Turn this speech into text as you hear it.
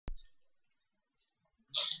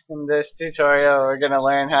In this tutorial, we're going to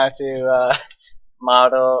learn how to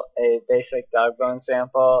model a basic dog bone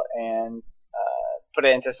sample and put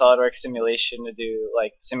it into SolidWorks simulation to do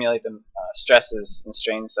simulate the stresses and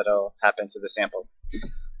strains that'll happen to the sample.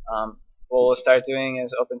 What we'll start doing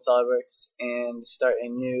is open SolidWorks and start a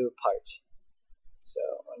new part. So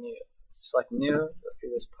when you select new, you'll see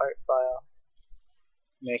this part file.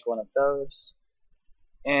 Make one of those.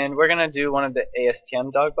 And we're going to do one of the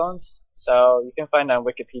ASTM dog bones. So you can find on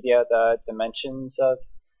Wikipedia the dimensions of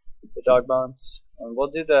the dog bones. And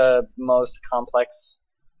we'll do the most complex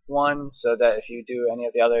one so that if you do any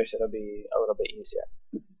of the others, it'll be a little bit easier.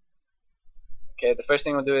 Okay, the first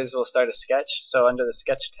thing we'll do is we'll start a sketch. So under the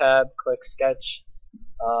Sketch tab, click Sketch.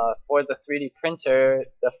 For the 3D printer,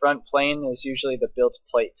 the front plane is usually the built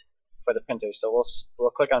plate for the printer. So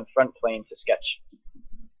we'll click on front plane to sketch.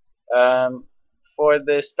 For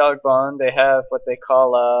this dog bone, they have what they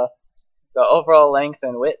call the overall length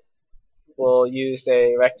and width. We'll use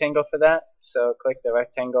a rectangle for that. So click the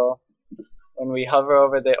rectangle. When we hover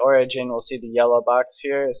over the origin, we'll see the yellow box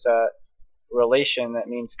here. It's a relation that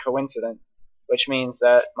means coincident, which means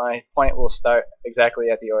that my point will start exactly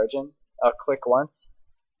at the origin. I'll click once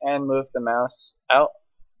and move the mouse out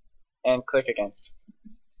and click again.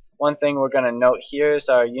 One thing we're going to note here is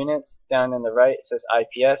our units. Down in the right it says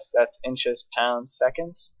IPS, that's inches, pounds,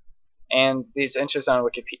 seconds. And these inches on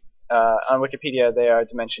Wikipedia, they are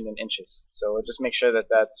dimensioned in inches. So we'll just make sure that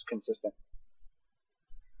that's consistent.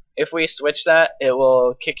 If we switch that, it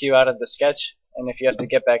will kick you out of the sketch. And if you have to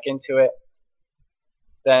get back into it,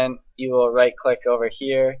 then you will right click over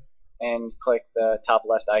here and click the top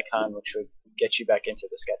left icon, which would get you back into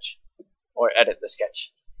the sketch or edit the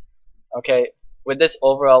sketch. Okay. With this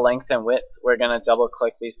overall length and width, we're going to double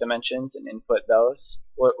click these dimensions and input those.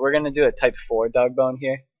 We're going to do a type 4 dog bone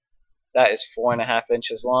here. That is 4.5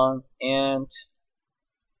 inches long and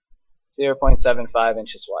 0.75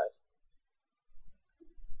 inches wide.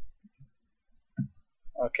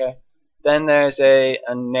 Okay. Then there's a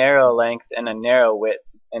narrow length and a narrow width,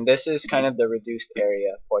 and this is kind of the reduced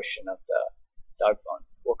area portion of the dog bone.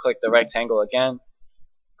 We'll click the rectangle again,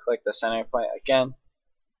 click the center point again,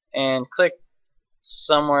 and click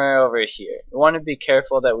somewhere over here. We want to be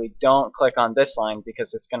careful that we don't click on this line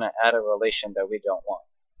because it's going to add a relation that we don't want.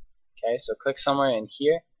 Okay, so click somewhere in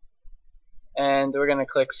here, and we're going to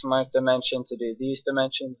click Smart Dimension to do these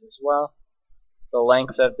dimensions as well. The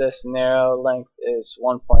length of this narrow length is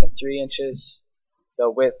 1.3 inches.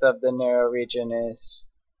 The width of the narrow region is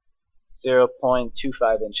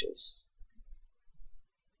 0.25 inches.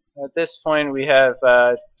 At this point we have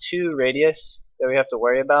two radius that we have to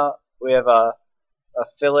worry about. We have a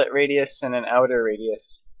fillet radius and an outer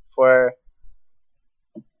radius. For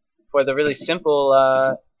the really simple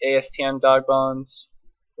ASTM dog bones,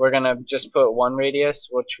 we're going to just put one radius,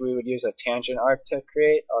 which we would use a tangent arc to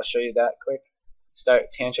create. I'll show you that quick.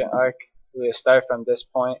 Start tangent arc. We'll start from this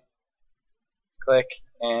point, click,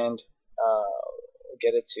 and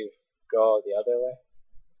get it to go the other way.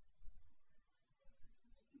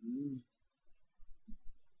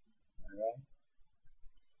 Alright.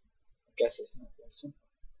 I guess it's not that simple.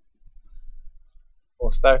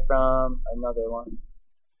 We'll start from another one.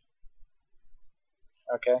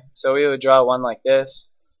 Okay, so we would draw one like this,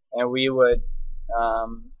 and we would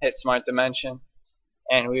hit Smart Dimension,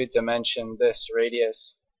 and we would dimension this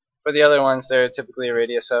radius. For the other ones, they're typically a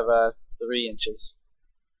radius of 3 inches.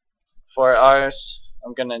 For ours,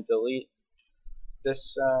 I'm going to delete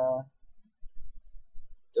this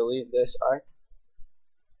arc.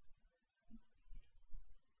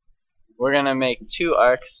 We're going to make two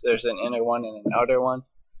arcs. There's an inner one and an outer one.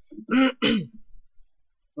 In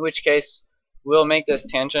which case, we'll make this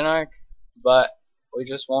tangent arc, but we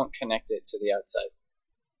just won't connect it to the outside.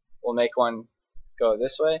 We'll make one go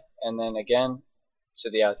this way, and then again to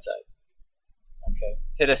the outside. Okay.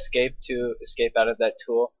 Hit escape to escape out of that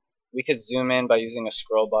tool. We could zoom in by using a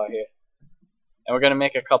scroll bar here. And we're going to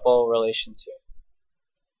make a couple relations here.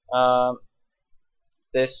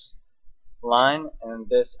 This line and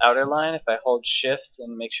this outer line, if I hold shift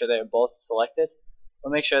and make sure they're both selected,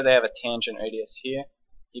 we'll make sure they have a tangent radius here.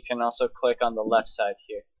 You can also click on the left side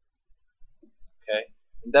here. Okay.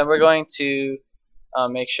 And then we're going to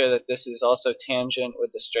make sure that this is also tangent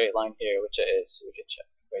with the straight line here, which it is. We can check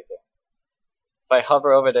right there. If I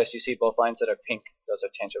hover over this, you see both lines that are pink. Those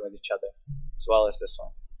are tangent with each other, as well as this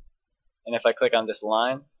one. And if I click on this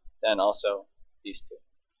line, then also these two.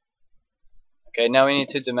 Okay, now we need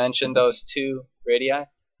to dimension those two radii.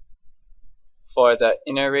 For the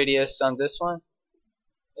inner radius on this one,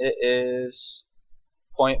 it is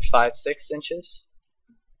 0.56 inches.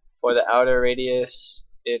 For the outer radius,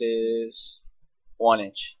 it is 1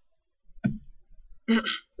 inch.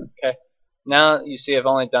 Okay, now you see I've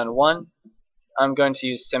only done one. I'm going to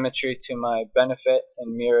use symmetry to my benefit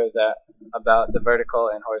and mirror that about the vertical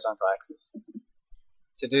and horizontal axis.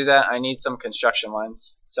 To do that, I need some construction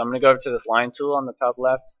lines. So I'm going to go over to this line tool on the top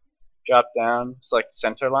left, drop down, select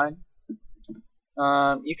center line.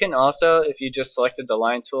 You can also, if you just selected the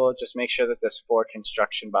line tool, just make sure that this 4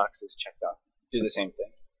 construction box is checked off. Do the same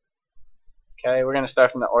thing. Okay, we're going to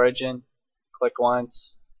start from the origin. Click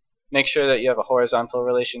once. Make sure that you have a horizontal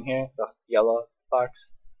relation here, the yellow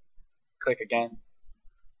box. Click again.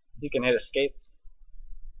 You can hit escape.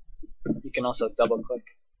 You can also double click.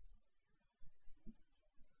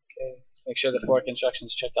 Okay, make sure the 4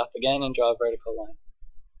 constructions checked off again and draw a vertical line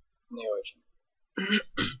from the origin.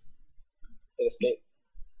 Hit escape.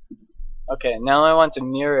 Okay, now I want to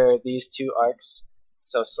mirror these 2 arcs,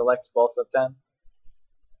 so select both of them.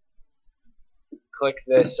 Click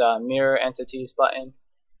this mirror entities button,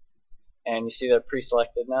 and you see they're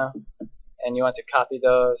pre-selected now. And you want to copy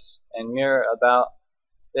those and mirror about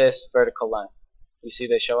this vertical line. You see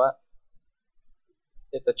they show up?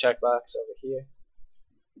 Hit the checkbox over here.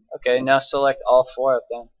 Okay, now select all 4 of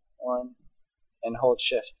them. 1, and hold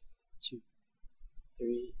shift. 2,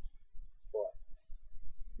 3, 4.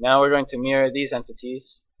 Now we're going to mirror these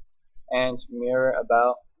entities and mirror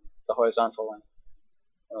about the horizontal line.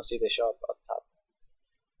 And we'll see they show up top.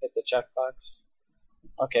 Hit the checkbox.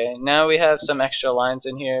 Okay, now we have some extra lines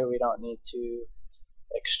in here we don't need to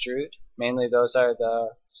extrude. Mainly those are the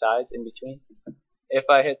sides in between. If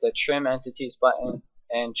I hit the trim entities button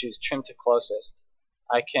and choose trim to closest,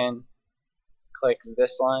 I can click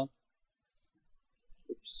this line.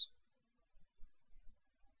 Oops.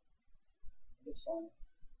 This line.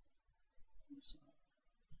 This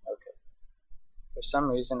line. Okay. For some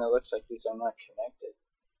reason it looks like these are not connected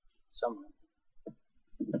somewhere.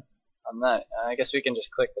 I'm not. I guess we can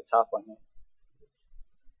just click the top one here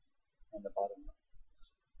and the bottom one.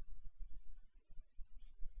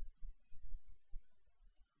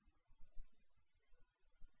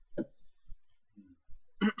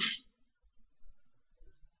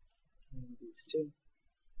 These 2.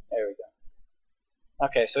 There we go.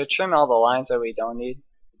 Okay, so trim all the lines that we don't need.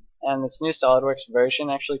 And this new Solidworks version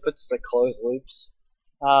actually puts the closed loops.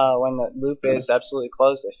 When the loop is absolutely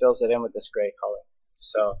closed, it fills it in with this gray color.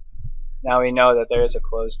 So now we know that there is a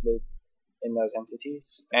closed loop in those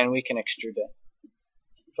entities, and we can extrude it.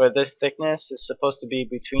 For this thickness, it's supposed to be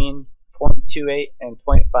between 0.28 and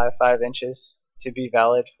 0.55 inches to be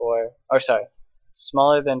valid for, or sorry,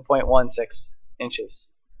 smaller than 0.16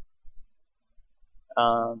 inches.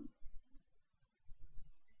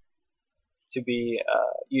 To be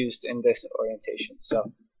used in this orientation.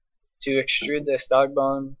 So to extrude this dog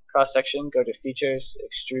bone cross section, go to Features,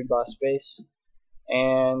 Extrude Boss Base,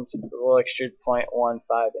 and we'll extrude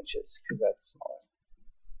 0.15 inches because that's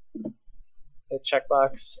smaller. Hit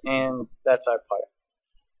checkbox, and that's our part.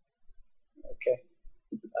 Okay.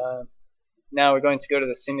 Now we're going to go to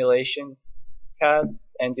the Simulation tab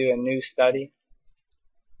and do a new study.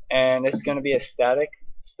 And this is going to be a static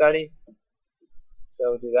study. So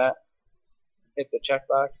we'll do that. Hit the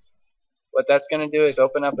checkbox. What that's going to do is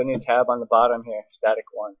open up a new tab on the bottom here, static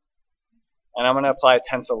 1. And I'm going to apply a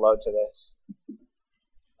tensile load to this.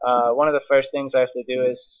 One of the first things I have to do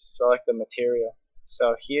is select the material.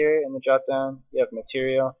 So here in the drop down you have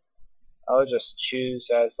material. I'll just choose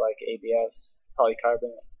as like ABS,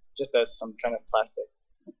 polycarbonate, just as some kind of plastic.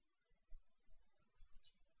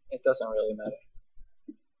 It doesn't really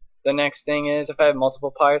matter. The next thing is, if I have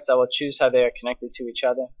multiple parts, I will choose how they are connected to each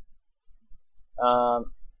other.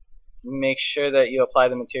 Make sure that you apply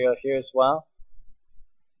the material here as well.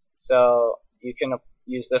 So you can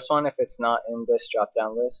use this one if it's not in this drop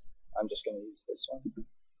down list. I'm just going to use this one.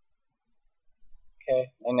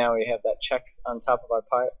 Okay, and now we have that check on top of our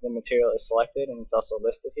part. The material is selected and it's also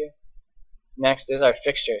listed here. Next is our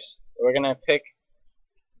fixtures. We're going to pick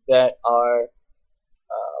that our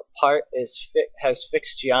part has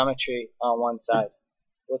fixed geometry on one side.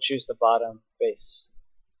 We'll choose the bottom face.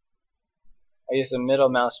 I use the middle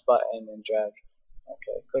mouse button and drag.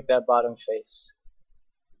 Okay, click that bottom face.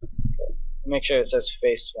 Okay, make sure it says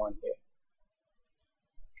face 1 here.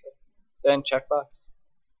 Okay. Then checkbox.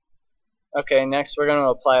 Okay, next we're going to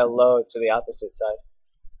apply a load to the opposite side.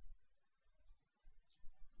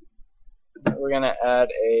 We're going to add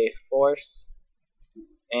a force,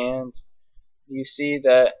 and you see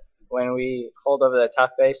that when we hold over the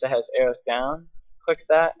top face it has arrows down. Click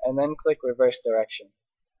that and then click reverse direction.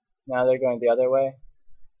 Now they're going the other way.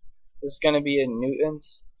 This is going to be in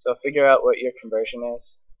newtons, so figure out what your conversion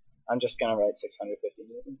is. I'm just going to write 650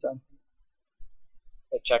 newtons on.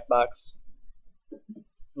 Hit checkbox.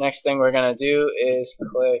 Next thing we're going to do is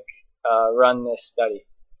click run this study.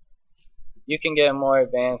 You can get more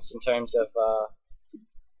advanced in terms of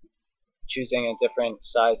choosing a different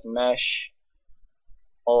size mesh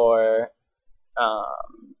or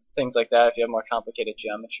things like that if you have more complicated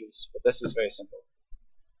geometries, but this is very simple.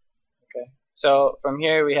 Okay, so from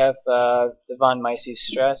here we have the von Mises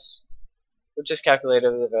stress, which is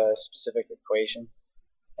calculated with a specific equation,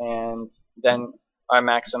 and then our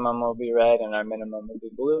maximum will be red and our minimum will be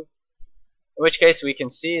blue, in which case we can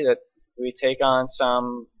see that we take on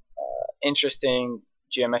some interesting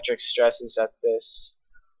geometric stresses at this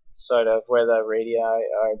sort of where the radii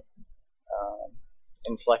are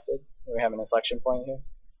inflected. We have an inflection point here.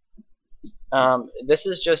 This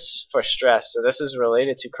is just for stress, so this is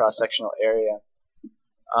related to cross-sectional area.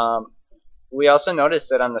 We also notice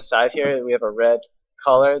that on the side here we have a red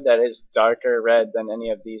color that is darker red than any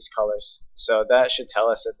of these colors, so that should tell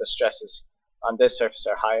us that the stresses on this surface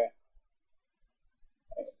are higher.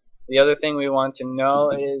 The other thing we want to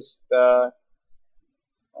know is the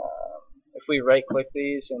if we right click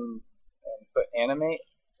these and put animate,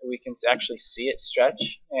 we can actually see it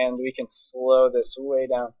stretch, and we can slow this way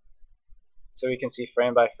down so we can see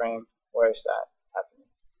frame by frame where is that happening.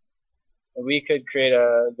 And we could create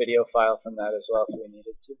a video file from that as well if we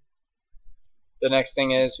needed to. The next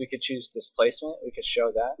thing is we could choose displacement. We could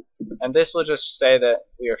show that, and this will just say that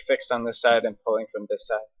we are fixed on this side and pulling from this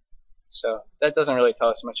side, so that doesn't really tell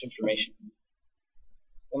us much information.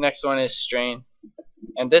 The next one is strain,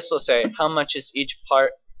 and this will say how much is each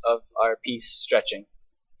part of our piece stretching.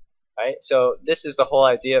 Right? So this is the whole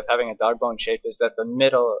idea of having a Dogbone shape, is that the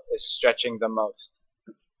middle is stretching the most,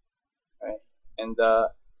 right? And the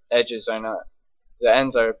edges are not. The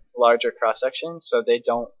ends are larger cross sections, so they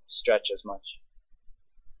don't stretch as much.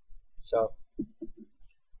 So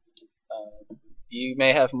you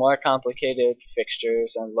may have more complicated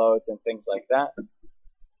fixtures and loads and things like that.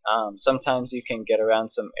 Sometimes you can get around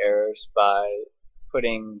some errors by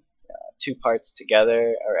putting two parts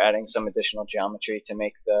together or adding some additional geometry to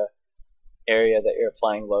make the area that you're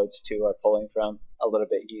applying loads to or pulling from a little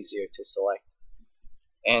bit easier to select,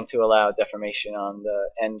 and to allow deformation on the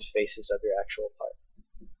end faces of your actual part.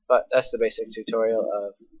 But that's the basic tutorial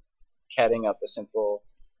of catting up a simple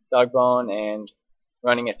Dogbone and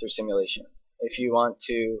running it through simulation. If you want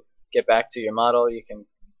to get back to your model, you can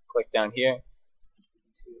click down here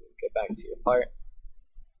to get back to your part.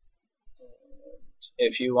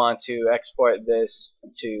 If you want to export this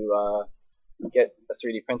to get a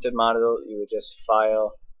 3D printed model, you would just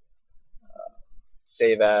file,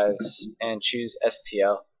 save as, and choose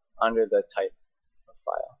STL under the type of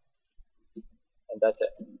file. And that's it.